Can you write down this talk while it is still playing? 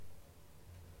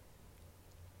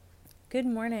Good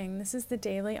morning. This is the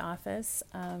Daily Office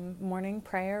morning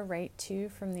prayer, right to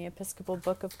from the Episcopal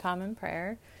Book of Common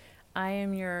Prayer. I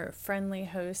am your friendly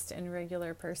host and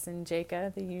regular person,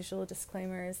 Jacob. The usual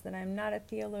disclaimer is that I'm not a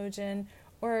theologian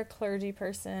or a clergy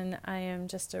person. I am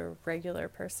just a regular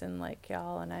person like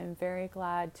y'all, and I'm very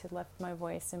glad to lift my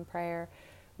voice in prayer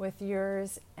with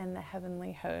yours and the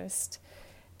heavenly host.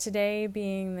 Today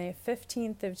being the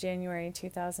 15th of January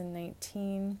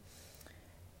 2019,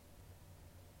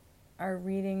 our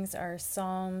readings are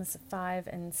Psalms 5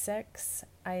 and 6,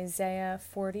 Isaiah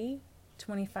 40,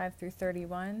 25 through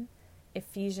 31,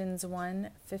 Ephesians 1,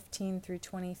 15 through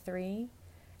 23,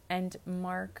 and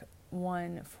Mark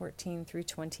 1, 14 through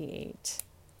 28.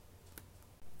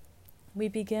 We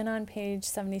begin on page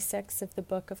 76 of the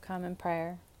Book of Common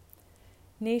Prayer.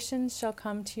 Nations shall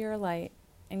come to your light,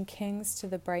 and kings to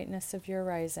the brightness of your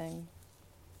rising.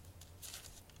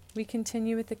 We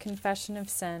continue with the Confession of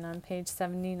Sin on page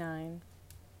 79.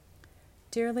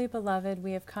 Dearly beloved,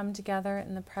 we have come together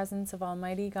in the presence of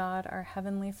Almighty God, our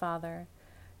Heavenly Father,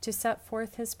 to set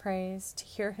forth His praise, to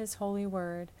hear His holy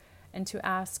word, and to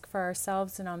ask for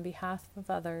ourselves and on behalf of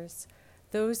others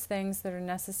those things that are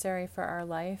necessary for our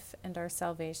life and our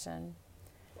salvation.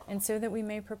 And so that we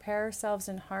may prepare ourselves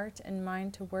in heart and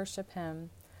mind to worship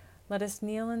Him, let us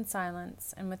kneel in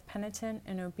silence and with penitent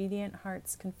and obedient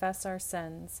hearts confess our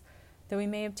sins, that we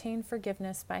may obtain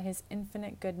forgiveness by His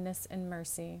infinite goodness and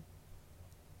mercy.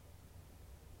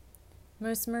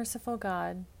 Most merciful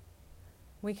God,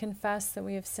 we confess that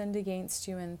we have sinned against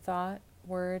You in thought,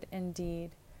 word, and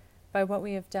deed, by what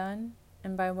we have done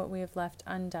and by what we have left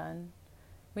undone.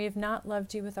 We have not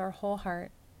loved You with our whole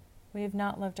heart. We have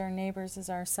not loved our neighbors as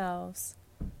ourselves.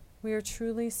 We are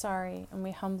truly sorry, and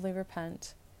we humbly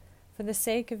repent. For the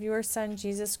sake of Your Son,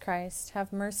 Jesus Christ,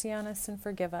 have mercy on us and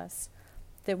forgive us,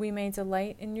 that we may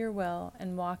delight in Your will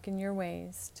and walk in Your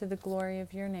ways, to the glory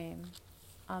of Your name.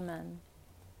 Amen.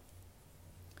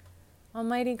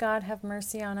 Almighty God, have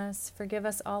mercy on us, forgive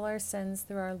us all our sins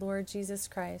through our Lord Jesus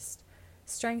Christ.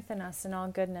 Strengthen us in all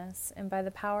goodness, and by the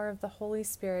power of the Holy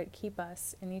Spirit keep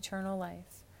us in eternal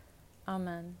life.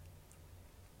 Amen.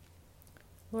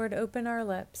 Lord, open our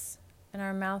lips, and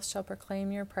our mouth shall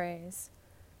proclaim Your praise.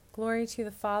 Glory to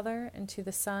the Father, and to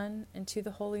the Son, and to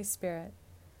the Holy Spirit,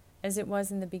 as it was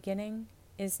in the beginning,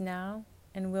 is now,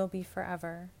 and will be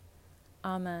forever.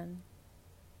 Amen.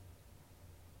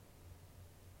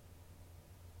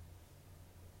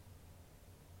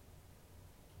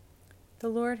 The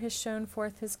Lord has shown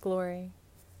forth His glory.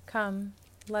 Come,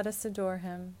 let us adore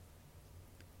Him.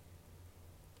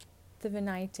 The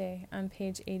Venite on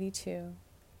page 82.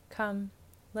 Come,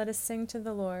 let us sing to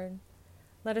the Lord.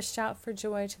 Let us shout for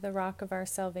joy to the rock of our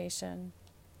salvation.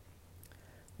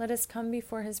 Let us come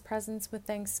before His presence with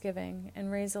thanksgiving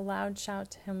and raise a loud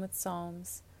shout to Him with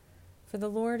psalms. For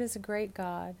the Lord is a great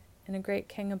God and a great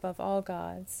King above all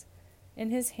gods.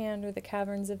 In His hand are the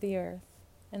caverns of the earth,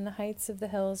 and the heights of the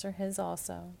hills are His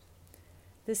also.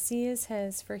 The sea is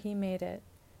His, for He made it,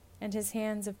 and His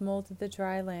hands have molded the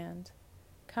dry land.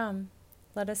 Come,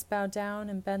 let us bow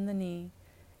down and bend the knee,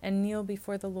 and kneel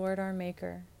before the Lord our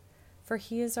Maker. For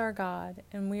He is our God,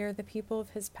 and we are the people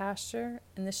of His pasture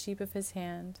and the sheep of His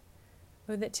hand.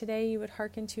 Oh, that today You would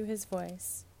hearken to His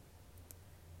voice.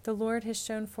 The Lord has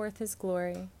shown forth His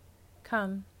glory.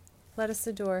 Come, let us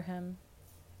adore Him.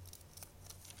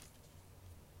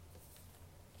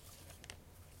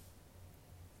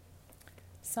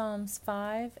 Psalms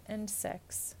 5 and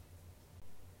 6.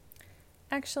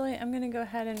 Actually, I'm going to go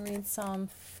ahead and read Psalm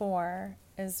 4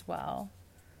 as well.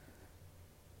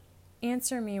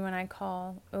 Answer me when I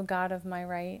call, O God of my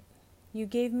right. You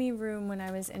gave me room when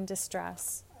I was in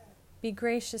distress. Be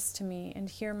gracious to me and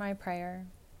hear my prayer.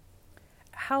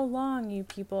 How long, you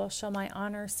people, shall my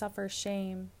honor suffer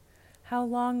shame? How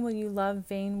long will you love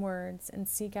vain words and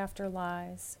seek after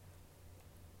lies?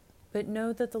 But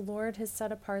know that the Lord has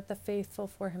set apart the faithful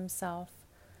for Himself.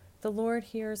 The Lord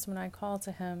hears when I call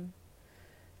to Him.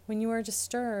 When you are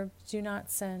disturbed, do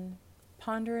not sin.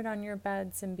 Ponder it on your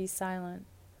beds and be silent.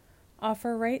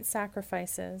 Offer right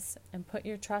sacrifices and put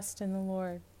your trust in the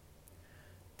Lord.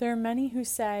 There are many who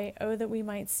say, "Oh, that we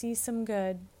might see some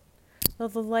good.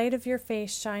 Let the light of Your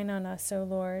face shine on us, O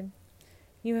Lord.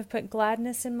 You have put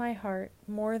gladness in my heart,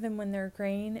 more than when their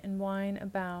grain and wine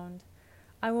abound.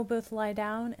 I will both lie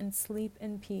down and sleep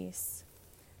in peace.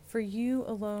 For You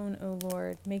alone, O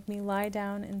Lord, make me lie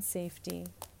down in safety."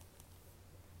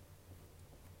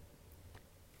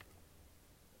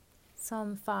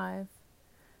 Psalm 5.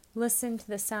 Listen to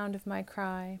the sound of my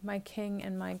cry, my King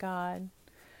and my God.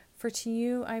 For to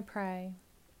You I pray.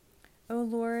 O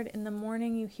Lord, in the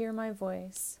morning You hear my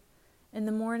voice. In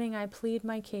the morning I plead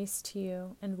my case to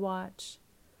you and watch,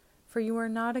 for you are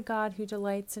not a God who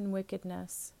delights in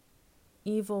wickedness.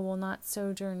 Evil will not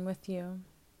sojourn with you.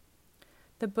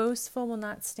 The boastful will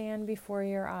not stand before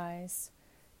your eyes.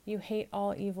 You hate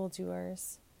all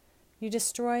evildoers. You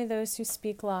destroy those who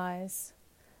speak lies.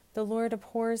 The Lord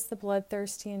abhors the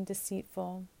bloodthirsty and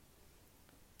deceitful.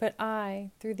 But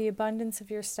I, through the abundance of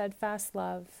your steadfast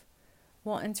love,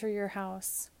 will enter your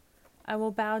house. I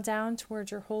will bow down toward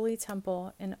your holy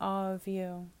temple in awe of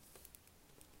you.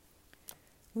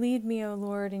 Lead me, O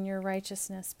Lord, in your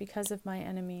righteousness because of my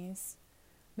enemies.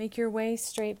 Make your way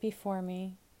straight before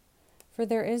me. For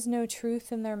there is no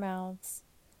truth in their mouths.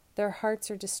 Their hearts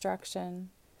are destruction.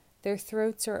 Their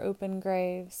throats are open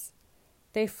graves.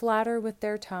 They flatter with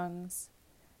their tongues.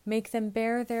 Make them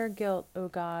bear their guilt, O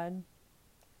God.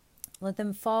 Let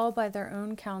them fall by their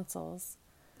own counsels.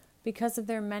 Because of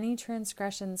their many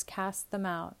transgressions, cast them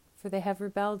out, for they have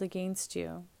rebelled against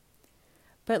you.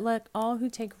 But let all who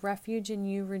take refuge in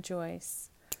you rejoice.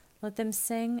 Let them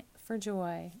sing for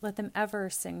joy. Let them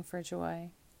ever sing for joy.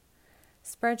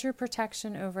 Spread your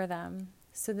protection over them,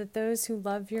 so that those who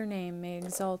love your name may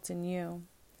exult in you.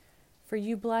 For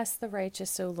you bless the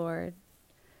righteous, O Lord.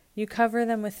 You cover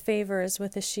them with favor as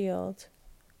with a shield.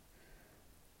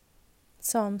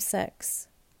 Psalm 6.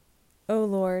 O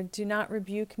Lord, do not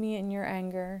rebuke me in your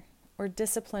anger, or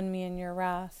discipline me in your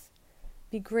wrath.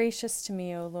 Be gracious to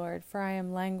me, O Lord, for I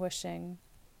am languishing.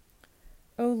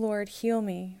 O Lord, heal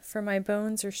me, for my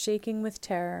bones are shaking with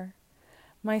terror.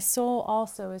 My soul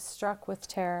also is struck with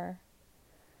terror.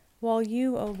 While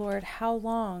you, O Lord, how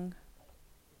long?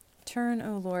 Turn,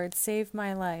 O Lord, save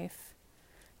my life.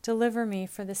 Deliver me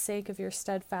for the sake of your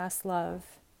steadfast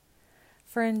love.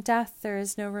 For in death there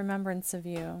is no remembrance of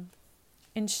you.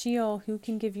 In Sheol, who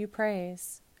can give you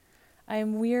praise? I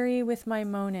am weary with my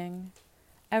moaning.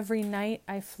 Every night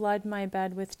I flood my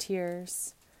bed with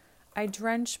tears. I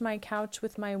drench my couch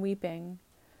with my weeping.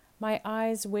 My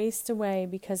eyes waste away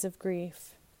because of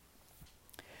grief.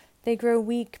 They grow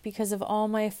weak because of all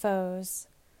my foes.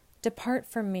 Depart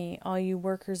from me, all you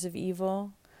workers of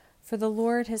evil, for the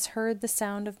Lord has heard the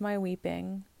sound of my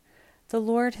weeping. The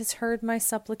Lord has heard my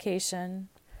supplication.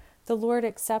 The Lord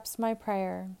accepts my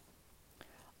prayer.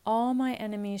 All my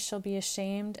enemies shall be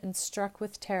ashamed and struck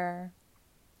with terror.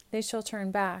 They shall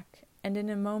turn back, and in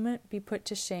a moment be put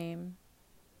to shame.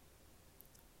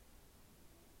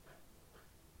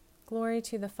 Glory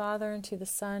to the Father, and to the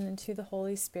Son, and to the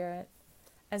Holy Spirit,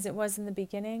 as it was in the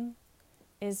beginning,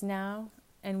 is now,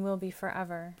 and will be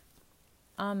forever.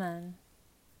 Amen.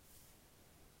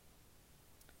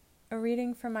 A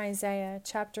reading from Isaiah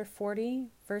chapter 40,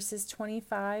 verses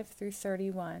 25 through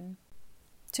 31.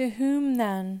 To whom,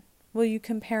 then, will you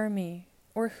compare me,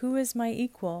 or who is my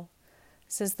equal?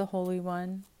 Says the Holy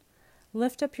One.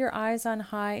 Lift up your eyes on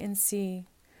high and see.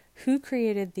 Who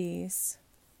created these?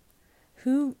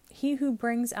 He who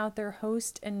brings out their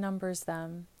host and numbers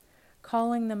them,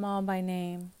 calling them all by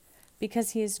name,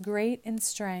 because he is great in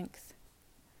strength,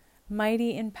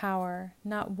 mighty in power,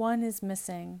 not one is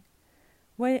missing.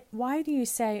 Why do you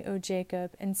say, O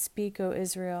Jacob, and speak, O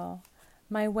Israel,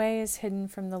 my way is hidden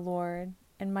from the Lord,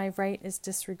 and my right is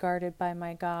disregarded by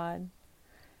my God?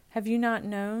 Have you not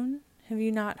known? Have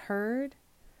you not heard?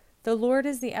 The Lord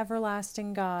is the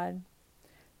everlasting God,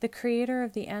 the creator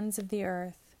of the ends of the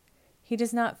earth. He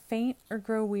does not faint or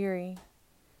grow weary.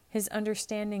 His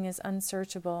understanding is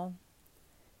unsearchable.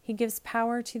 He gives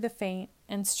power to the faint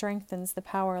and strengthens the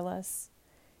powerless.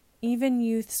 Even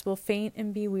youths will faint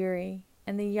and be weary,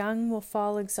 and the young will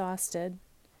fall exhausted.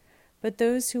 But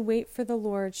those who wait for the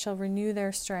Lord shall renew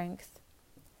their strength.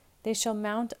 They shall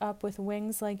mount up with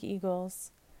wings like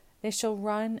eagles. They shall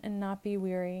run and not be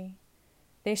weary.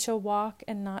 They shall walk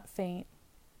and not faint.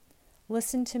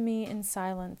 Listen to me in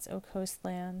silence, O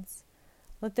coastlands.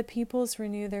 Let the peoples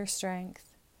renew their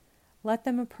strength. Let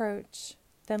them approach,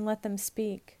 then let them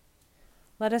speak.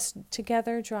 Let us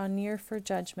together draw near for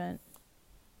judgment.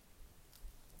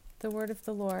 The word of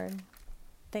the Lord.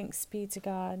 Thanks be to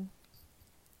God.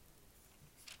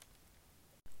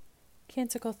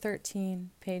 Canticle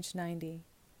 13, page 90.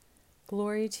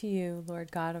 Glory to you,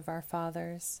 Lord God of our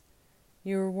fathers.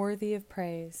 You are worthy of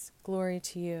praise. Glory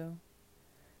to you.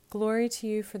 Glory to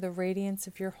you for the radiance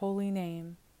of your holy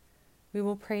name. We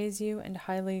will praise you and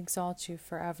highly exalt you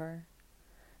forever.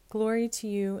 Glory to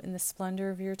you in the splendor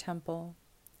of your temple.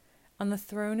 On the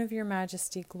throne of your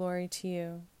majesty, glory to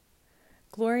you.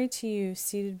 Glory to you,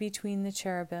 seated between the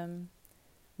cherubim.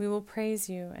 We will praise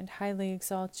you and highly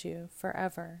exalt you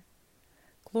forever.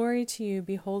 Glory to you,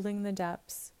 beholding the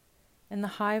depths. In the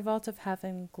high vault of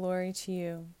heaven, glory to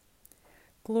you.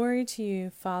 Glory to you,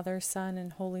 Father, Son,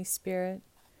 and Holy Spirit.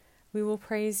 We will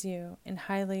praise you and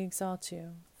highly exalt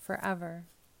you forever.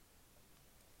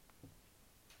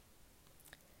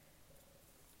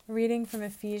 Reading from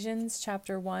Ephesians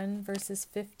chapter 1, verses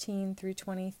 15 through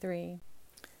 23.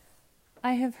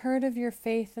 I have heard of your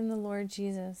faith in the Lord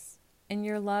Jesus and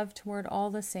your love toward all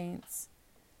the saints,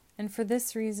 and for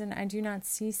this reason I do not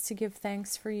cease to give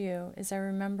thanks for you as I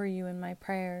remember you in my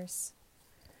prayers.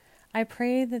 I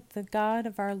pray that the God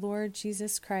of our Lord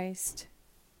Jesus Christ,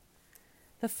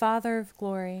 the Father of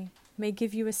glory, may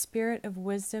give you a spirit of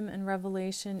wisdom and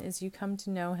revelation as you come to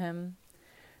know him,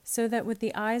 so that with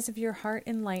the eyes of your heart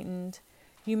enlightened,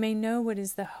 you may know what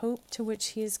is the hope to which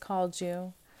he has called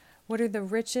you, what are the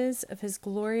riches of his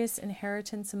glorious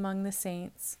inheritance among the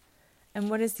saints, and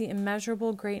what is the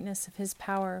immeasurable greatness of his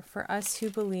power for us who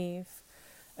believe,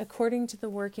 according to the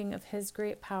working of his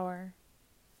great power.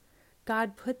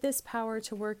 God put this power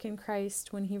to work in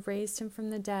Christ when he raised him from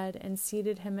the dead and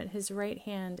seated him at his right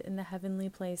hand in the heavenly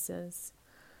places,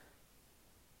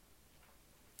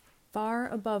 far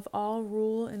above all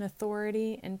rule and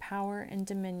authority and power and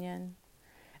dominion,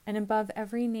 and above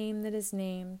every name that is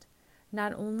named,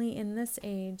 not only in this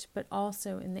age, but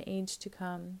also in the age to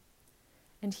come.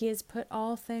 And he has put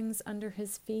all things under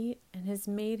his feet, and has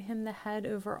made him the head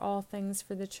over all things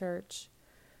for the church,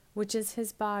 which is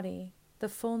his body, the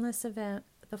fullness of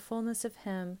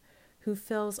him who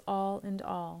fills all in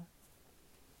all.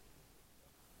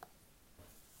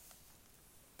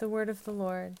 The word of the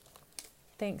Lord.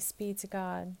 Thanks be to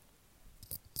God.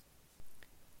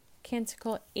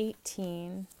 Canticle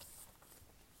 18,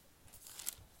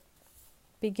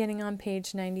 beginning on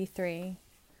page 93.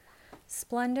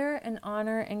 Splendor and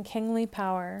honor and kingly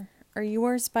power are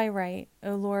yours by right,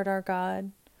 O Lord our God,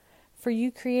 for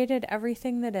you created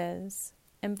everything that is,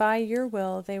 and by your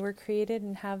will they were created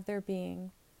and have their being.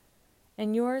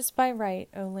 And yours by right,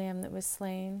 O Lamb that was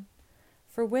slain,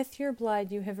 for with your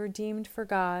blood you have redeemed for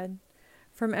God,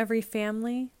 from every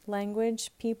family,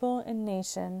 language, people, and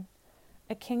nation,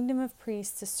 a kingdom of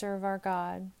priests to serve our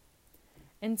God.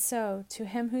 And so, to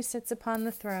him who sits upon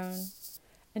the throne,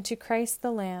 and to Christ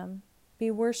the Lamb,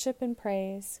 be worship and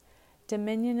praise,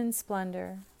 dominion and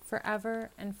splendor,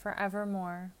 forever and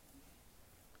forevermore.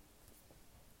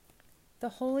 The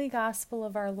Holy Gospel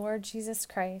of our Lord Jesus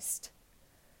Christ,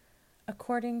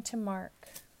 according to Mark.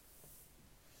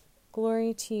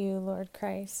 Glory to you, Lord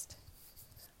Christ.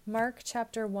 Mark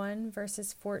chapter 1,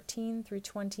 verses 14 through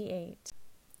 28.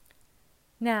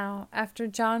 Now, after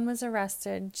John was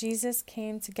arrested, Jesus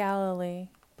came to Galilee,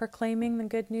 proclaiming the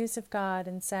good news of God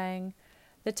and saying,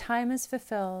 "The time is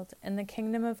fulfilled, and the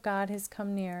kingdom of God has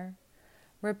come near.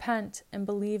 Repent and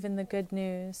believe in the good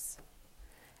news."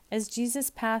 As Jesus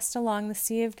passed along the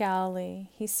Sea of Galilee,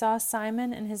 he saw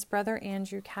Simon and his brother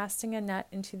Andrew casting a net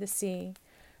into the sea,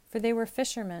 for they were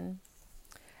fishermen.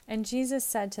 And Jesus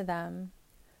said to them,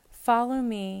 "Follow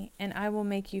me, and I will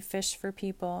make you fish for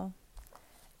people."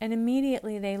 And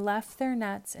immediately they left their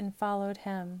nets and followed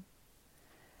him.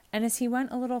 And as he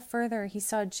went a little further, he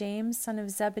saw James, son of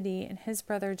Zebedee, and his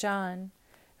brother John,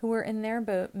 who were in their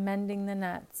boat mending the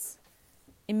nets.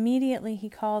 Immediately he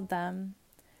called them,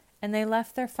 and they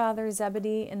left their father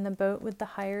Zebedee in the boat with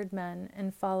the hired men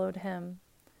and followed him.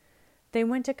 They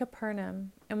went to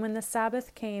Capernaum, and when the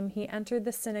Sabbath came, he entered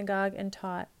the synagogue and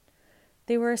taught.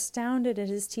 They were astounded at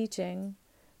his teaching,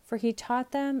 for he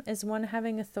taught them as one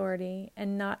having authority,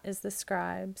 and not as the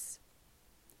scribes.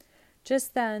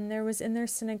 Just then there was in their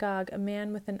synagogue a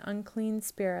man with an unclean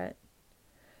spirit,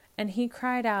 and he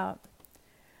cried out,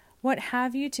 "What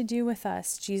have you to do with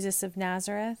us, Jesus of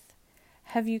Nazareth?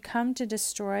 Have you come to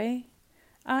destroy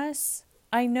us?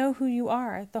 I know who you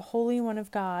are, the Holy One of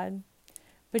God."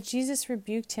 But Jesus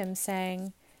rebuked him,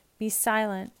 saying, "Be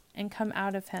silent, and come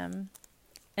out of him."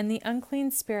 And the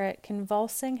unclean spirit,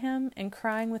 convulsing him and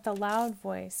crying with a loud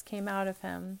voice, came out of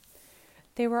him.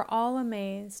 They were all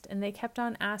amazed, and they kept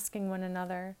on asking one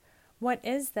another, "What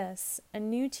is this? A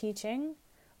new teaching?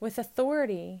 With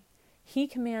authority he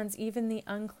commands even the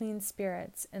unclean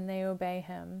spirits, and they obey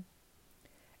him."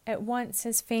 At once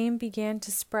his fame began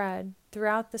to spread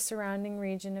throughout the surrounding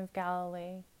region of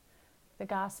Galilee. The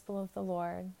Gospel of the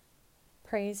Lord.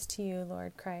 Praise to you,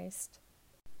 Lord Christ.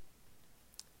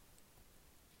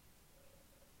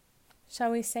 Shall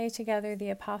we say together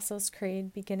the Apostles'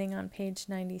 Creed, beginning on page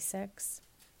 96?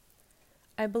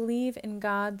 I believe in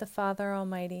God the Father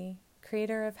Almighty,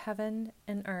 creator of heaven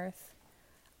and earth.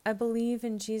 I believe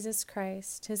in Jesus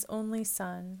Christ, his only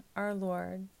Son, our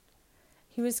Lord.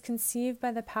 He was conceived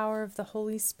by the power of the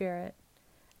Holy Spirit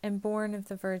and born of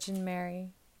the Virgin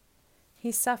Mary.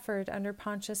 He suffered under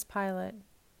Pontius Pilate,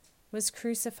 was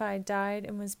crucified, died,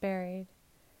 and was buried.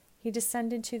 He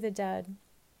descended to the dead.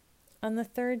 On the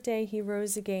third day he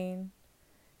rose again.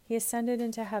 He ascended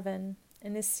into heaven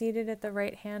and is seated at the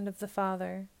right hand of the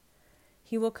Father.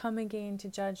 He will come again to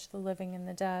judge the living and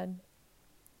the dead.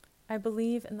 I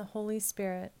believe in the Holy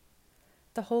Spirit,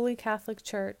 the Holy Catholic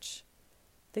Church,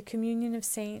 the communion of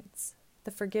saints,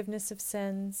 the forgiveness of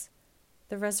sins,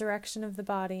 the resurrection of the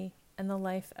body, and the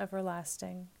life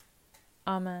everlasting.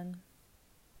 Amen.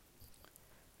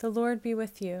 The Lord be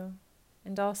with you,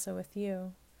 and also with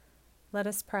you. Let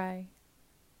us pray.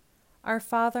 Our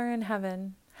Father in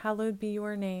heaven, hallowed be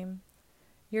your name.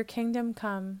 Your kingdom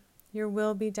come, your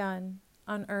will be done,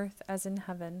 on earth as in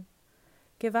heaven.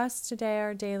 Give us today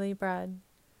our daily bread.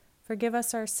 Forgive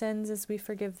us our sins as we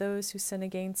forgive those who sin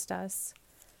against us.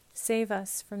 Save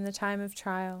us from the time of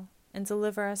trial, and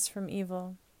deliver us from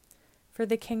evil. For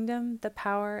the kingdom, the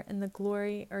power, and the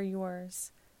glory are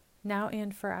yours, now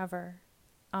and forever.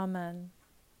 Amen.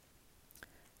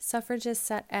 Suffragist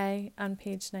set A on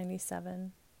page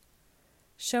 97.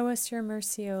 Show us your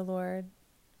mercy, O Lord,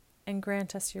 and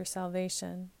grant us your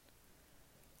salvation.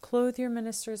 Clothe your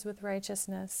ministers with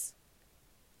righteousness.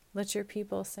 Let your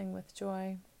people sing with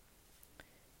joy.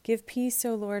 Give peace,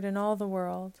 O Lord, in all the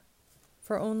world,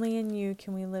 for only in you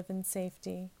can we live in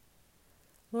safety.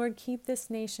 Lord, keep this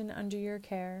nation under your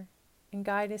care, and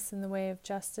guide us in the way of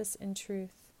justice and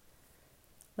truth.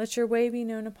 Let your way be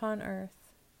known upon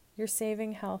earth, your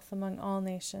saving health among all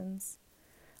nations.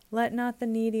 Let not the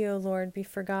needy, O Lord, be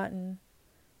forgotten,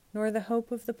 nor the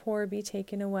hope of the poor be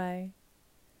taken away.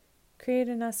 Create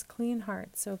in us clean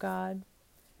hearts, O God,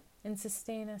 and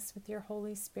sustain us with your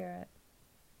Holy Spirit.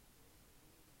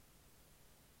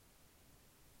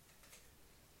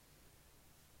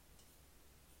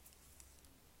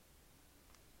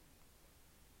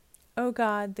 O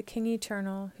God, the King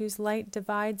eternal, whose light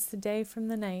divides the day from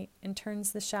the night and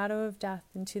turns the shadow of death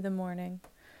into the morning,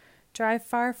 drive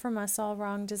far from us all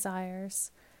wrong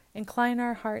desires, incline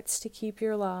our hearts to keep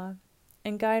your law,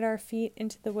 and guide our feet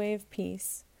into the way of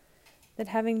peace, that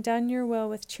having done your will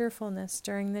with cheerfulness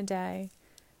during the day,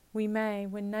 we may,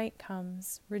 when night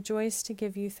comes, rejoice to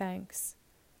give you thanks.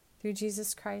 Through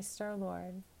Jesus Christ our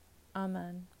Lord.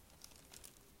 Amen.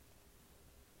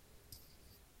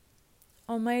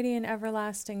 Almighty and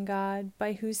everlasting God,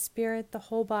 by whose Spirit the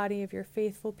whole body of your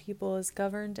faithful people is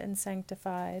governed and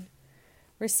sanctified,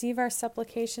 receive our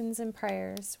supplications and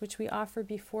prayers, which we offer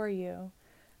before you,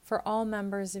 for all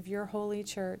members of your holy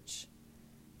church,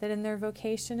 that in their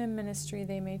vocation and ministry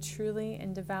they may truly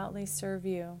and devoutly serve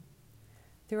you.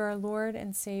 Through our Lord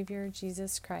and Savior,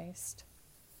 Jesus Christ.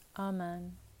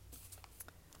 Amen.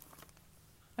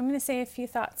 I'm going to say a few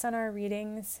thoughts on our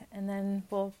readings, and then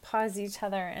we'll pause each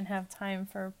other and have time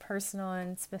for personal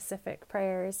and specific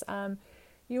prayers.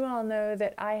 You all know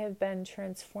that I have been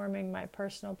transforming my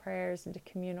personal prayers into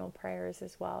communal prayers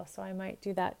as well, so I might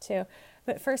do that too.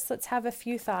 But first, let's have a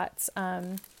few thoughts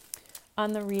on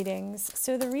the readings.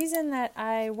 So the reason that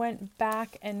I went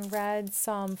back and read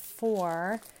Psalm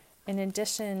 4, in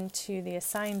addition to the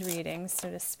assigned readings, so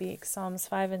to speak, Psalms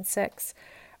 5 and 6,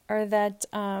 are that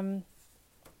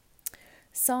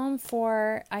Psalm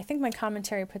 4, I think my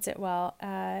commentary puts it well.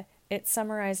 It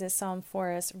summarizes Psalm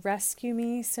 4 as, rescue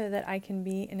me so that I can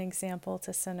be an example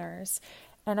to sinners.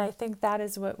 And I think that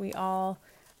is what we all,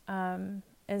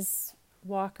 as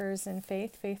walkers in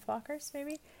faith walkers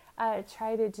maybe,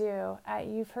 try to do.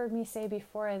 You've heard me say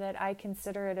before that I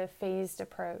consider it a phased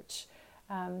approach,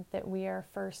 that we are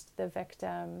first the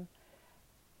victim,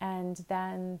 and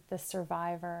then the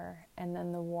survivor, and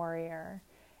then the warrior.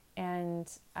 And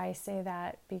I say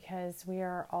that because we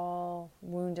are all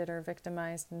wounded or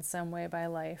victimized in some way by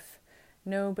life.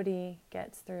 Nobody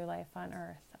gets through life on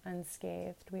earth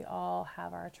unscathed. We all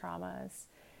have our traumas.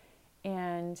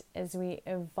 And as we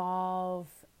evolve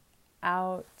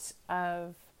out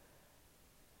of,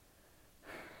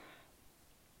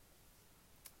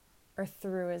 or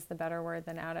through is the better word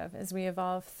than out of, as we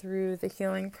evolve through the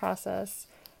healing process,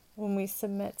 when we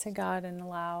submit to God and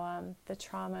allow the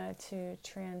trauma to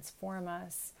transform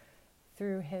us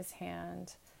through His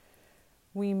hand,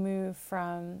 we move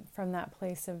from that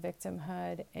place of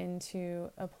victimhood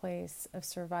into a place of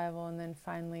survival, and then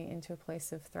finally into a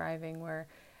place of thriving, where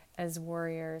as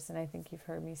warriors, and I think you've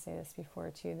heard me say this before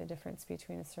too, the difference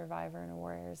between a survivor and a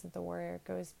warrior is that the warrior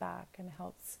goes back and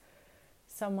helps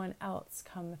someone else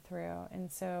come through.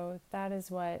 And so that is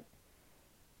what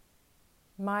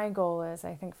my goal is.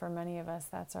 I think for many of us,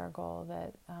 that's our goal,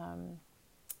 that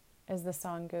as the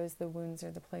song goes, the wounds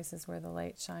are the places where the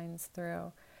light shines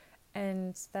through.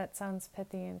 And that sounds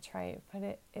pithy and trite,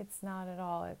 but it's not at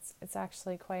all. It's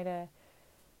actually quite a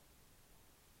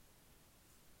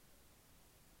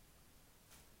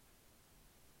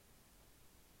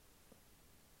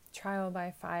trial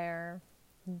by fire,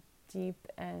 deep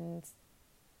and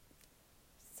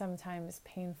sometimes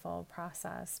painful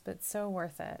process, but so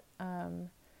worth it.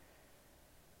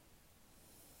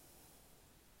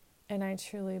 And I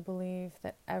truly believe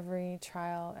that every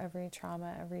trial, every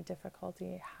trauma, every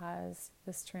difficulty has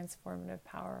this transformative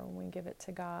power when we give it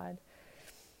to God.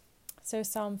 So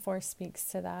Psalm 4 speaks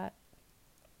to that,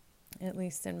 at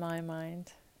least in my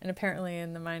mind, and apparently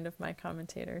in the mind of my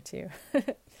commentator too.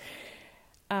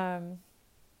 A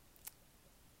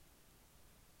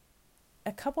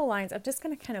couple lines, I'm just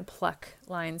going to kind of pluck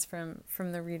lines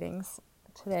from the readings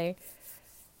today.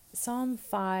 Psalm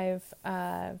 5,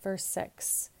 verse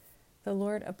 6. The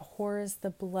Lord abhors the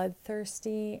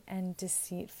bloodthirsty and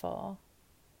deceitful.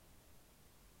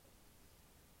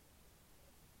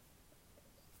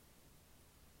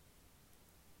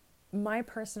 My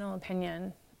personal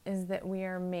opinion is that we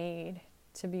are made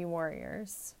to be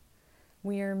warriors.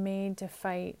 We are made to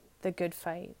fight the good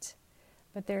fight.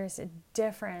 But there's a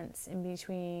difference in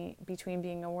between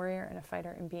being a warrior and a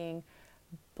fighter and being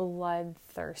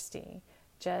bloodthirsty.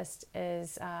 Just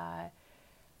as,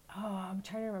 I'm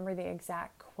trying to remember the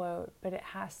exact quote, but it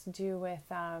has to do with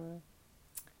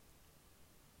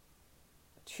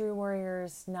true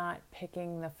warriors not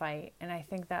picking the fight. And I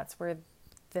think that's where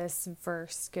this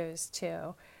verse goes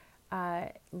to.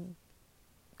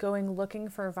 Going looking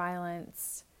for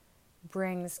violence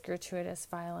brings gratuitous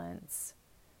violence.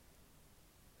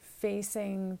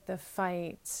 Facing the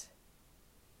fight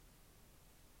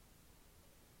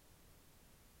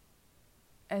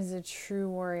as a true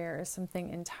warrior is something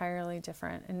entirely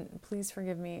different. And please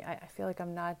forgive me, I feel like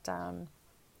I'm not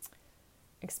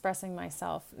expressing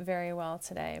myself very well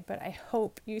today, but I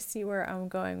hope you see where I'm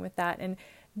going with that. And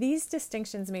these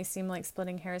distinctions may seem like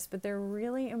splitting hairs, but they're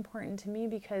really important to me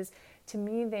because to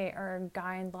me they are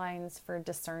guidelines for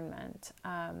discernment.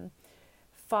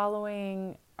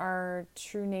 Following our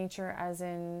true nature, as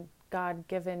in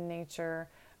God-given nature,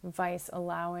 vice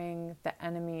allowing the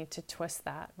enemy to twist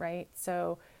that, right?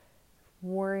 So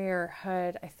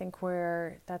warriorhood, I think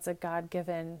that's a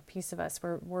God-given piece of us.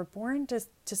 We're born to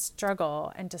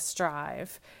struggle and to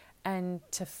strive and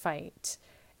to fight.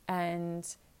 And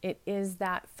it is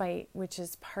that fight which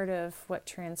is part of what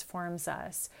transforms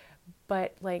us.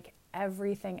 But like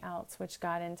everything else which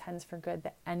God intends for good,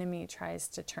 the enemy tries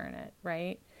to turn it,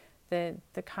 right? The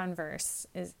converse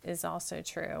is also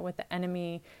true. What the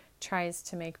enemy tries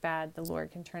to make bad, the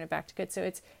Lord can turn it back to good.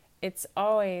 So it's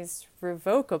always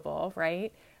revocable,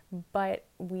 right? But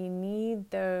we need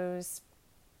those,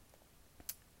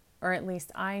 or at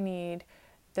least I need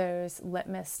those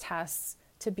litmus tests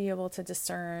to be able to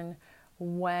discern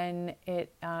when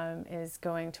it is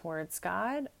going towards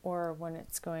God or when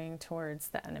it's going towards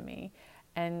the enemy.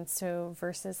 And so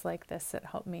verses like this that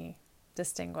help me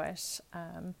distinguish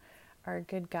are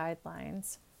good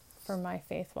guidelines for my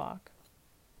faith walk.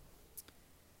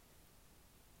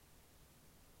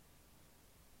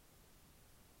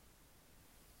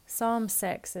 Psalm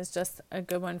 6 is just a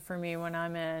good one for me when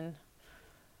I'm in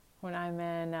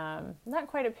not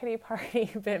quite a pity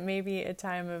party, but maybe a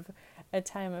time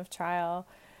of trial.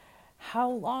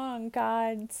 How long,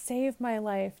 God? Save my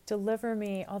life, deliver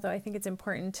me. Although I think it's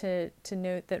important to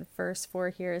note that verse 4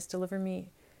 here is deliver me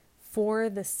for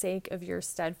the sake of your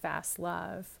steadfast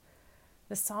love.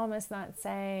 The psalmist not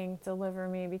saying deliver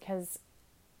me because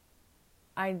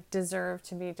I deserve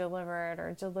to be delivered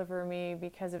or deliver me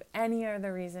because of any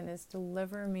other reason. Is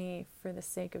deliver me for the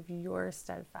sake of your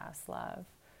steadfast love,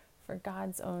 for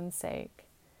God's own sake.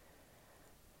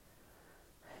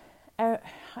 I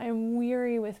am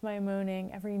weary with my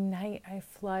moaning. Every night I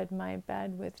flood my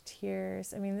bed with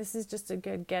tears. I mean, this is just a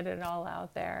good get it all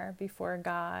out there before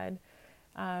God.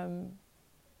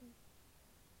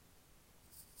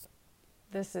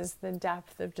 This is the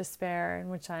depth of despair in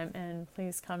which I'm in.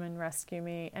 Please come and rescue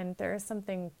me. And there is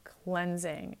something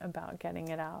cleansing about getting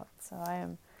it out. So I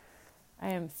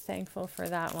am thankful for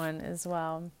that one as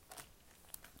well.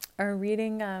 Our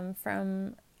reading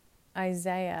from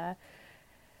Isaiah.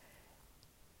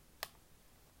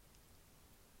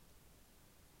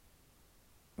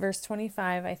 Verse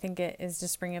 25, I think it is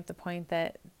just bringing up the point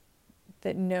that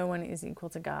no one is equal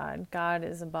to God. God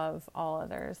is above all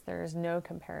others. There is no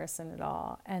comparison at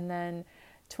all. And then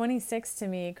 26 to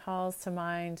me calls to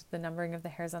mind the numbering of the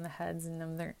hairs on the heads and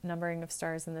the numbering of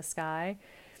stars in the sky.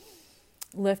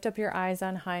 Lift up your eyes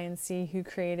on high and see who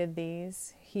created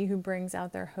these. He who brings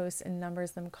out their hosts and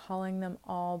numbers them, calling them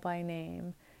all by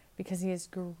name, because he is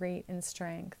great in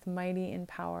strength, mighty in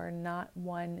power. Not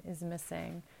one is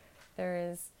missing.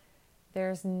 There's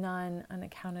none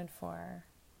unaccounted for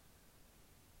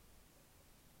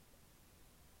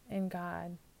in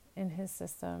God. in his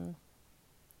system.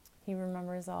 He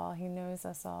remembers all. He knows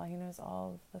us all. He knows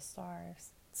all of the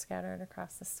stars scattered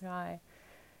across the sky.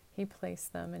 He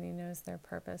placed them and he knows their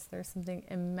purpose. There's something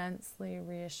immensely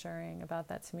reassuring about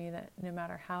that to me, that no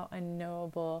matter how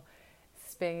unknowable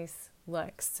space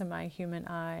looks to my human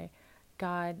eye,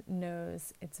 God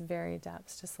knows its very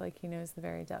depths, just like he knows the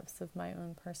very depths of my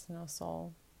own personal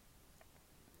soul.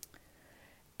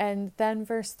 And then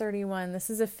verse 31, this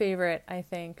is a favorite, I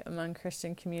think, among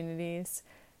Christian communities.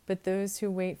 But those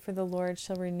who wait for the Lord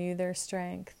shall renew their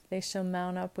strength. They shall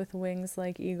mount up with wings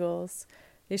like eagles.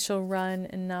 They shall run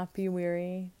and not be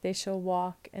weary. They shall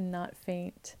walk and not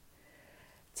faint.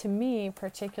 To me,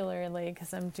 particularly,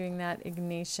 because I'm doing that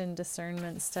Ignatian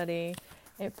discernment study,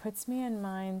 it puts me in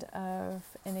mind of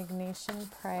an Ignatian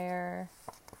prayer.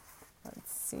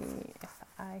 Let's see if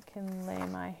I can lay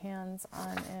my hands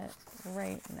on it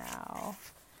right now.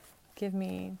 Give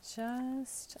me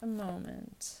just a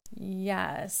moment.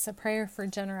 Yes, a prayer for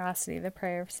generosity, the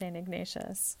prayer of St.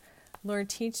 Ignatius. Lord,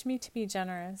 teach me to be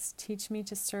generous. Teach me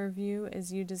to serve you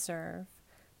as you deserve,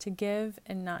 to give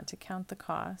and not to count the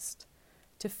cost,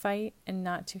 to fight and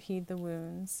not to heed the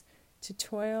wounds, to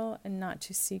toil and not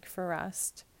to seek for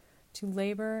rest, to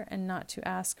labor and not to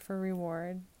ask for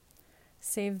reward,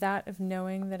 save that of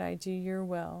knowing that I do your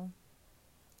will.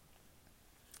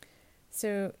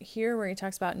 So here where he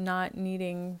talks about not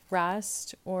needing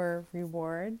rest or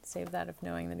reward, save that of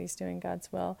knowing that he's doing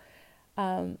God's will,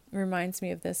 reminds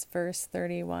me of this verse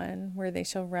 31, where they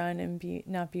shall run and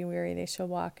not be weary, they shall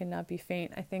walk and not be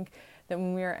faint. I think that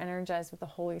when we are energized with the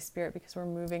Holy Spirit, because we're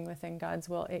moving within God's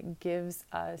will, it gives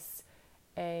us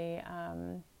a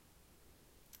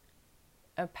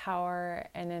power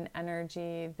and an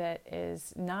energy that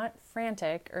is not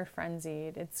frantic or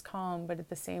frenzied. It's calm, but at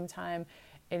the same time,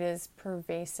 it is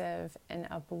pervasive and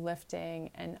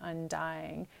uplifting and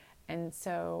undying. And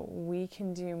so we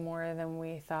can do more than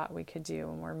we thought we could do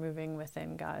when we're moving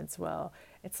within God's will.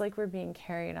 It's like we're being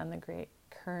carried on the great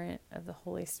current of the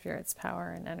Holy Spirit's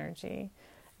power and energy.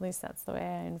 At least that's the way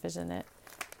I envision it.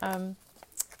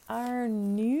 Our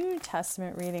New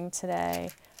Testament reading today,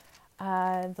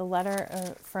 from the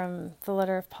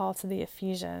letter of Paul to the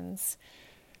Ephesians.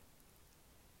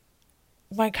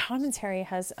 My commentary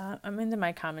has, I'm into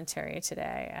my commentary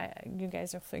today. You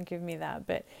guys will forgive me that,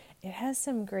 but it has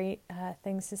some great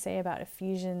things to say about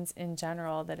Ephesians in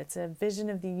general, that it's a vision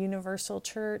of the universal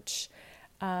church,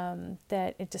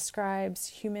 that it describes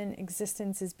human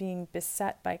existence as being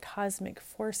beset by cosmic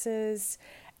forces,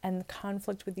 and the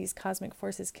conflict with these cosmic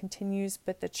forces continues,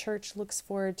 but the church looks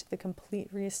forward to the complete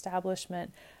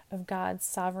reestablishment of God's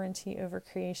sovereignty over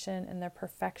creation and the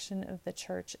perfection of the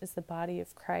church as the body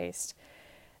of Christ.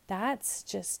 That's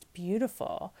just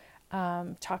beautiful.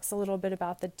 Talks a little bit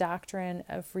about the doctrine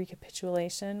of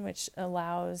recapitulation, which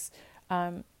owes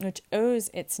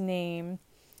its name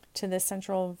to the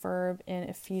central verb in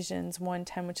Ephesians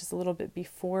 1:10, which is a little bit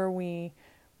before we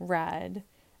read,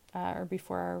 or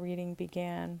before our reading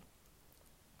began,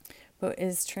 but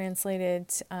is translated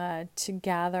to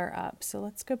gather up. So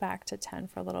let's go back to 10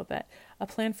 for a little bit. A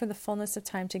plan for the fullness of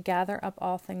time to gather up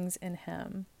all things in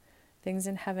him, things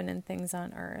in heaven and things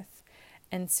on earth.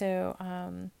 And so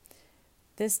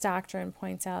this doctrine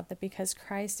points out that because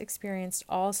Christ experienced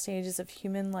all stages of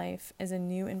human life as a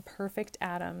new and perfect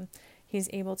Adam, he's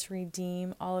able to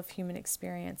redeem all of human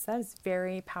experience. That is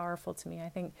very powerful to me. I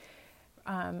think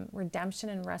redemption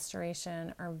and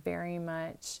restoration are very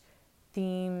much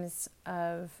themes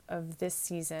of this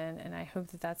season, and I hope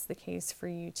that that's the case for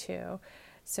you too.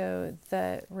 So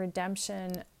the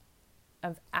redemption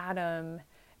of Adam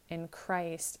in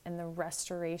Christ and the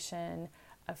restoration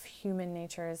of human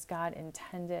nature as God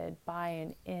intended by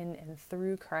and in and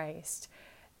through Christ,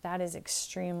 that is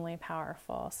extremely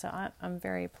powerful. So I'm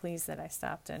very pleased that I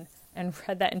stopped and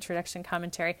read that introduction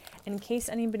commentary. In case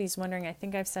anybody's wondering, I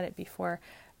think I've said it before,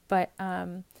 but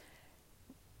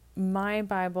my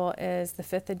Bible is the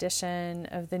 5th edition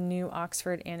of the New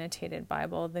Oxford Annotated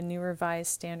Bible, the New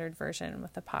Revised Standard Version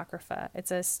with Apocrypha.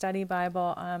 It's a study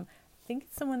Bible. I think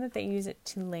it's the one that they use at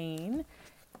Tulane,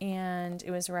 and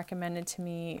it was recommended to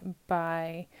me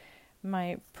by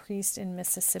my priest in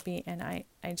Mississippi, and I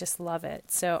just love it.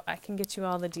 So I can get you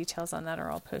all the details on that,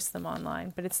 or I'll post them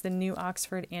online. But it's the New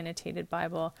Oxford Annotated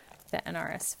Bible, the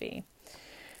NRSV.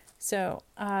 So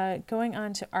going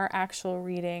on to our actual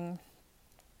reading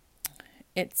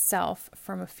itself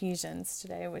from Ephesians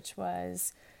today, which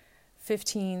was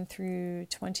 15 through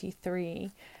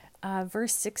 23.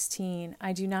 Verse 16,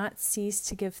 I do not cease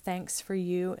to give thanks for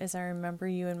you as I remember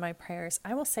you in my prayers.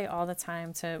 I will say all the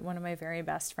time to one of my very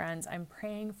best friends, I'm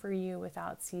praying for you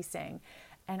without ceasing.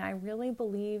 And I really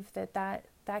believe that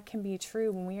can be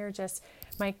true when we are just,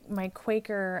 my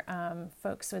Quaker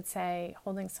folks would say,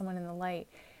 holding someone in the light.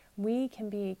 We can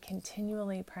be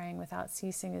continually praying without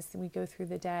ceasing as we go through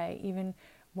the day, even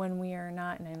when we are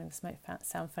not, and I know this might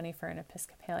sound funny for an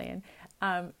Episcopalian,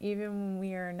 even when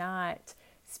we are not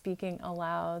speaking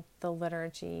aloud the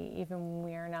liturgy, even when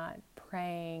we are not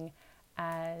praying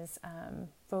as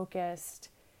focused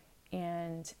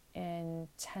and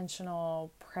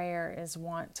intentional prayer is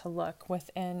wont to look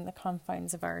within the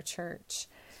confines of our church.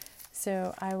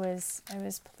 So I was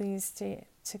pleased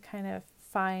to kind of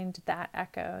find that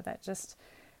echo that just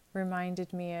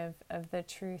reminded me of the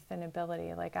truth and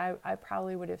ability. Like I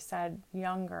probably would have said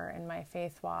younger in my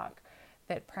faith walk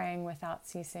that praying without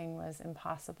ceasing was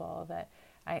impossible, that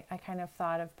I kind of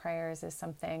thought of prayers as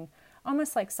something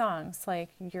almost like songs, like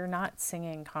you're not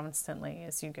singing constantly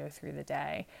as you go through the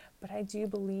day. But I do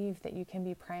believe that you can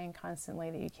be praying constantly,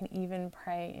 that you can even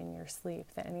pray in your sleep,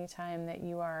 that anytime that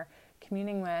you are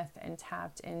communing with and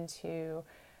tapped into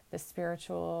the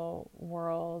spiritual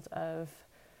world of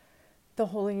the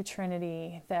Holy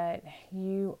Trinity, that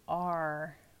you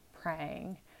are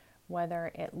praying,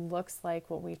 whether it looks like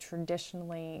what we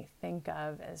traditionally think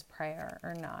of as prayer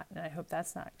or not. And I hope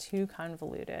that's not too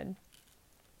convoluted.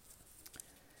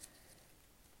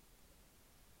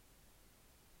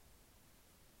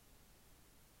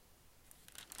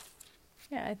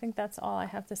 Yeah, I think that's all I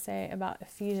have to say about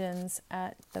Ephesians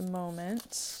at the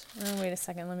moment. Oh, wait a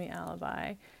second, let me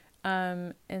alibi.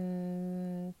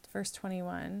 In verse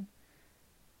 21,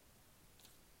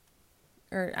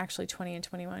 or actually 20 and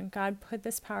 21, God put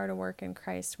this power to work in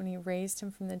Christ when he raised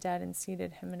him from the dead and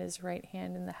seated him at his right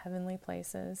hand in the heavenly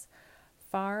places,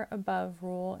 far above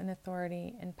rule and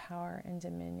authority and power and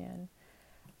dominion.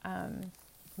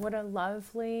 What a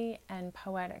lovely and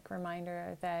poetic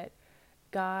reminder that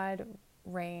God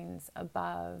reigns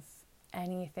above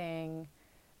anything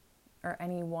or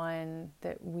anyone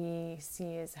that we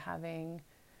see as having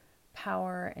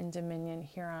power and dominion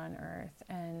here on earth.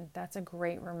 And that's a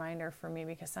great reminder for me,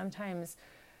 because sometimes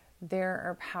there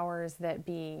are powers that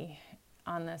be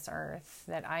on this earth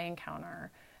that I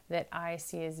encounter that I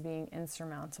see as being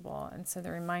insurmountable. And so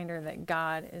the reminder that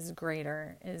God is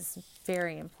greater is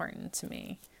very important to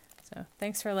me. So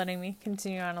thanks for letting me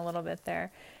continue on a little bit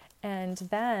there. And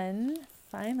then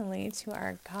finally to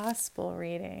our gospel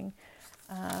reading.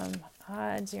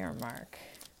 Dear Mark.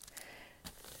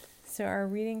 So our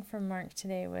reading from Mark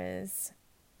today was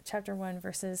chapter 1,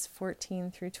 verses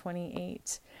 14 through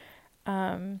 28.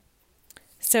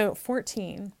 So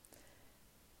 14,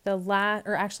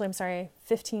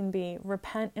 15b,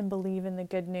 repent and believe in the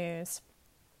good news.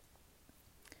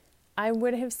 I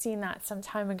would have seen that some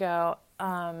time ago.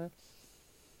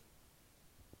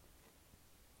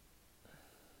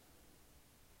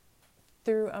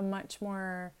 Through a much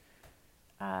more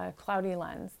cloudy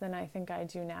lens than I think I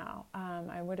do now.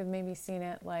 I would have maybe seen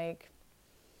it like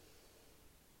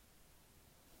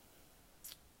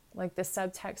the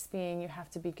subtext being, you have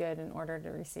to be good in order to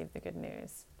receive the good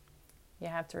news. You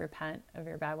have to repent of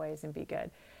your bad ways and be good.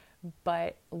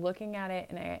 But looking at it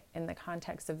in the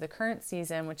context of the current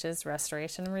season, which is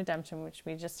restoration and redemption, which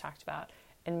we just talked about,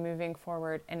 and moving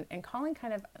forward, and calling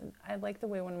kind of, I like the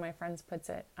way one of my friends puts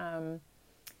it, I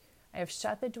have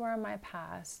shut the door on my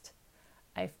past.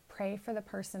 I pray for the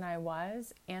person I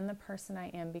was and the person I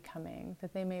am becoming,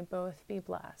 that they may both be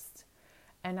blessed.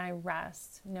 And I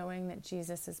rest knowing that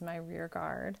Jesus is my rear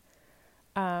guard.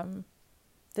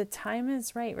 The time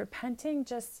is right. Repenting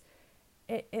just,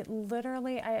 it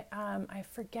literally, I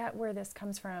forget where this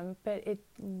comes from, but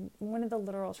one of the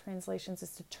literal translations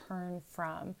is to turn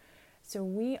from. So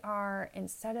we are,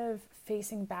 instead of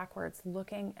facing backwards,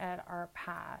 looking at our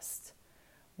past,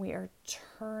 we are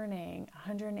turning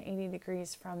 180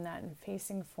 degrees from that and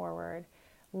facing forward,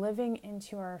 living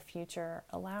into our future,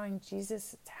 allowing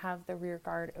Jesus to have the rear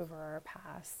guard over our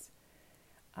past,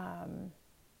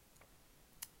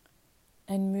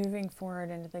 and moving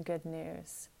forward into the good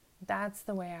news. That's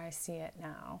the way I see it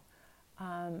now.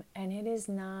 And it is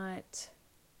not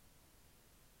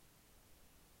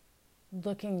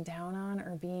looking down on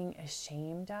or being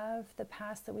ashamed of the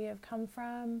past that we have come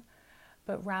from,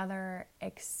 but rather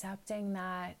accepting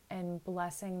that and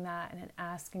blessing that and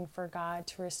asking for God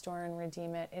to restore and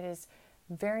redeem it. It is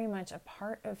very much a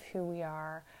part of who we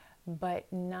are,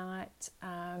 but not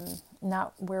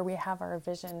where we have our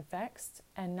vision fixed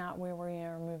and not where we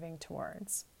are moving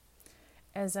towards.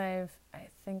 As I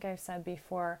think I've said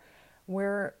before,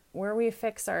 where we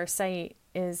fix our sight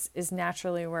is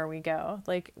naturally where we go.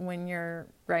 Like when you're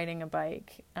riding a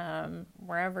bike,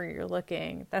 wherever you're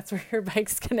looking, that's where your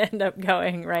bike's gonna end up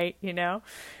going, right? You know,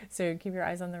 so keep your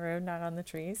eyes on the road, not on the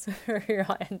trees, or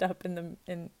you'll end up in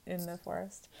the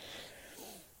forest.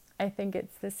 I think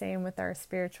it's the same with our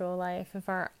spiritual life. If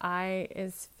our eye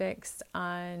is fixed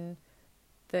on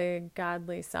the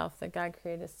godly self that God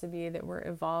created us to be, that we're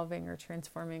evolving or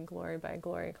transforming glory by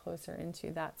glory closer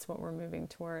into, that's what we're moving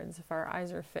towards. If our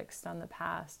eyes are fixed on the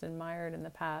past and mired in the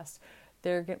past,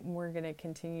 we're going to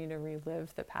continue to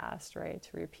relive the past, right? To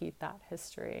repeat that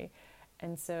history.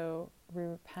 And so we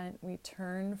repent, we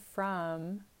turn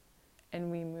from,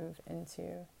 and we move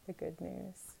into the good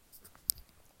news.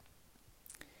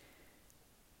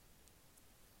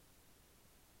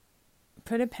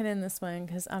 Put a pin in this one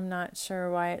because I'm not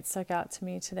sure why it stuck out to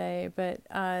me today, but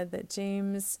that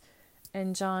James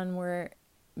and John were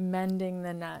mending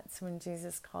the nets when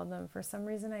Jesus called them. For some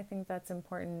reason, I think that's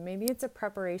important. Maybe it's a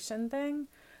preparation thing,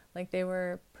 like they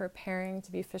were preparing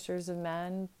to be fishers of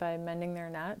men by mending their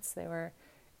nets. They were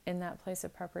in that place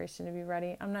of preparation to be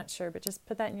ready. I'm not sure, but just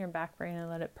put that in your back brain and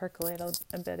let it percolate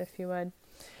a bit if you would.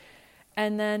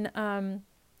 And then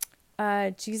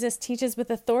Jesus teaches with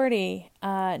authority,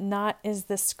 not as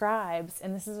the scribes.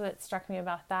 And this is what struck me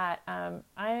about that.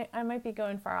 I might be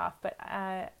going far off, but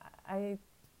I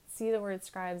see the word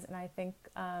scribes, and I think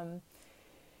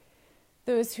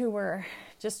those who were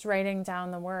just writing down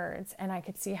the words, and I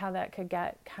could see how that could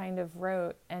get kind of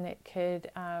rote, and it could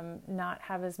not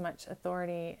have as much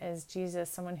authority as Jesus,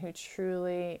 someone who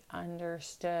truly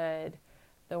understood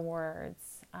the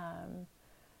words.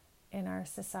 In our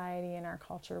society, in our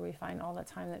culture, we find all the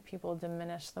time that people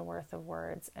diminish the worth of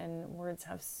words, and words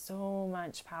have so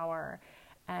much power.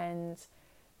 And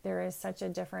there is such a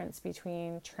difference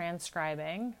between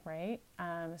transcribing, right?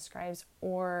 Scribes,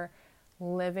 or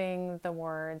living the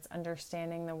words,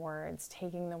 understanding the words,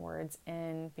 taking the words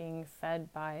in, being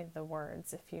fed by the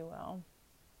words, if you will.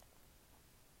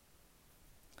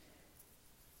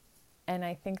 And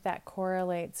I think that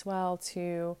correlates well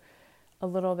to a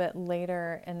little bit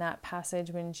later in that passage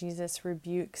when Jesus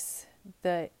rebukes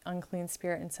the unclean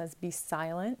spirit and says, "Be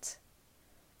silent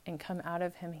and come out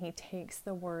of him." He takes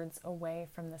the words away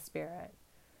from the spirit.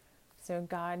 So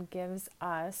God gives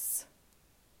us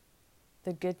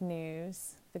the good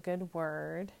news, the good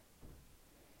word.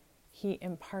 He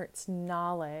imparts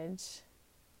knowledge.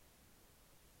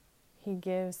 He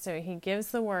gives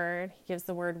the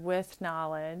word with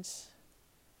knowledge.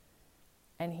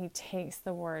 And he takes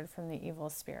the word from the evil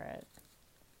spirit.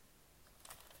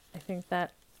 I think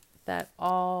that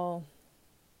all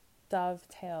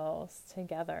dovetails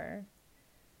together.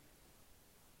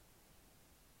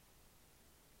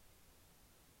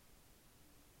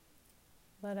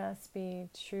 Let us be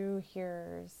true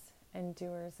hearers and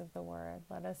doers of the word.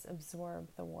 Let us absorb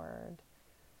the word.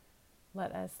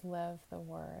 Let us live the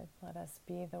word. Let us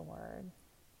be the word.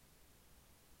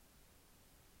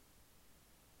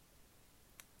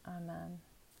 Amen.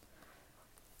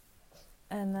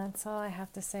 And that's all I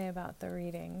have to say about the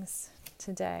readings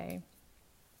today.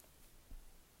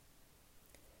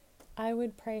 I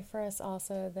would pray for us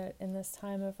also that in this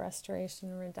time of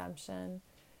restoration and redemption,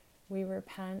 we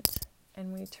repent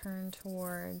and we turn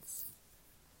towards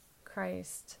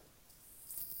Christ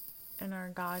and our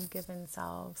God-given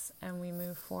selves, and we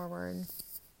move forward.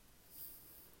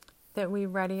 That we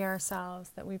ready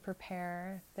ourselves, that we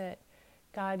prepare, that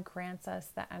God grants us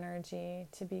the energy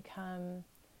to become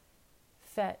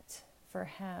fit for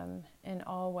him in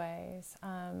all ways,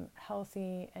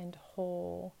 healthy and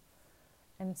whole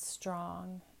and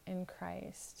strong in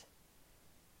Christ,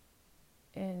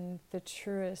 in the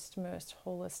truest, most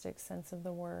holistic sense of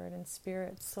the word, in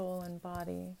spirit, soul, and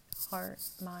body, heart,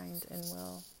 mind, and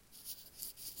will.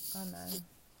 Amen.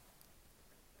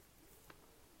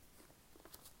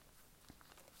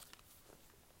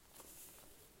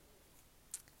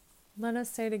 Let us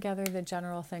say together the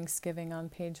general thanksgiving on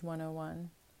page 101.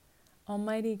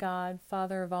 Almighty God,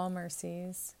 Father of all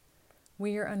mercies,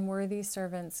 we, your unworthy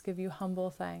servants, give you humble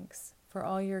thanks for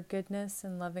all your goodness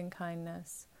and loving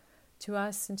kindness to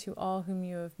us and to all whom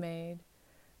you have made.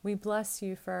 We bless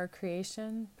you for our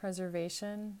creation,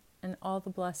 preservation, and all the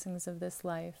blessings of this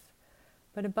life,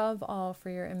 but above all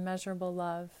for your immeasurable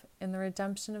love in the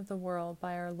redemption of the world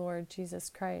by our Lord Jesus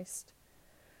Christ,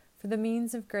 for the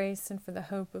means of grace and for the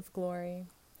hope of glory.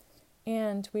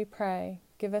 And, we pray,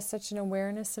 give us such an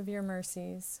awareness of your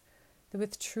mercies, that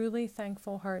with truly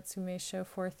thankful hearts we may show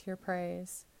forth your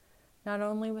praise, not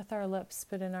only with our lips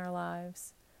but in our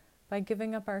lives, by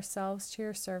giving up ourselves to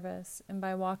your service and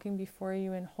by walking before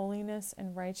you in holiness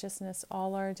and righteousness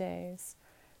all our days,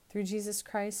 through Jesus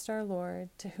Christ our Lord,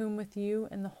 to whom with you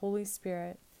and the Holy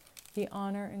Spirit be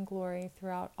honor and glory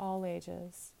throughout all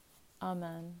ages.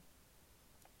 Amen.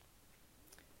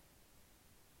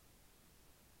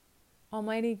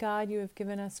 Almighty God, you have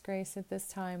given us grace at this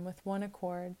time with one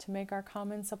accord to make our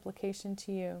common supplication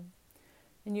to you,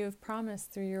 and you have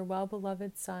promised through your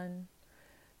well-beloved Son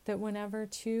that whenever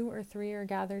 2 or 3 are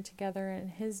gathered together in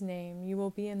his name, you will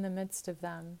be in the midst of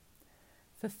them.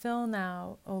 Fulfill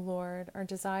now, O Lord, our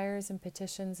desires and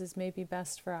petitions as may be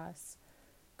best for us,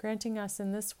 granting us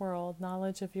in this world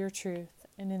knowledge of your truth,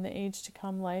 and in the age to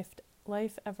come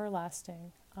life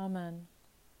everlasting. Amen.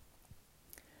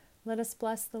 Let us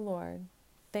bless the Lord.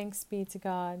 Thanks be to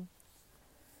God.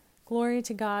 Glory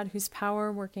to God, whose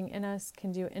power working in us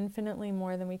can do infinitely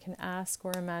more than we can ask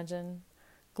or imagine.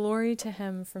 Glory to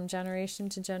him from generation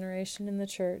to generation in the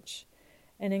Church,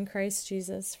 and in Christ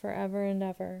Jesus forever and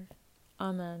ever.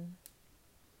 Amen.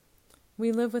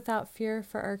 We live without fear,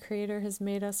 for our Creator has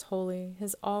made us holy,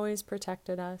 has always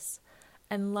protected us,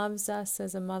 and loves us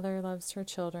as a mother loves her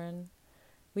children.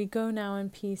 We go now in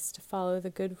peace to follow the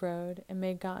good road, and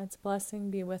may God's blessing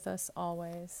be with us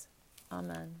always.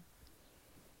 Amen.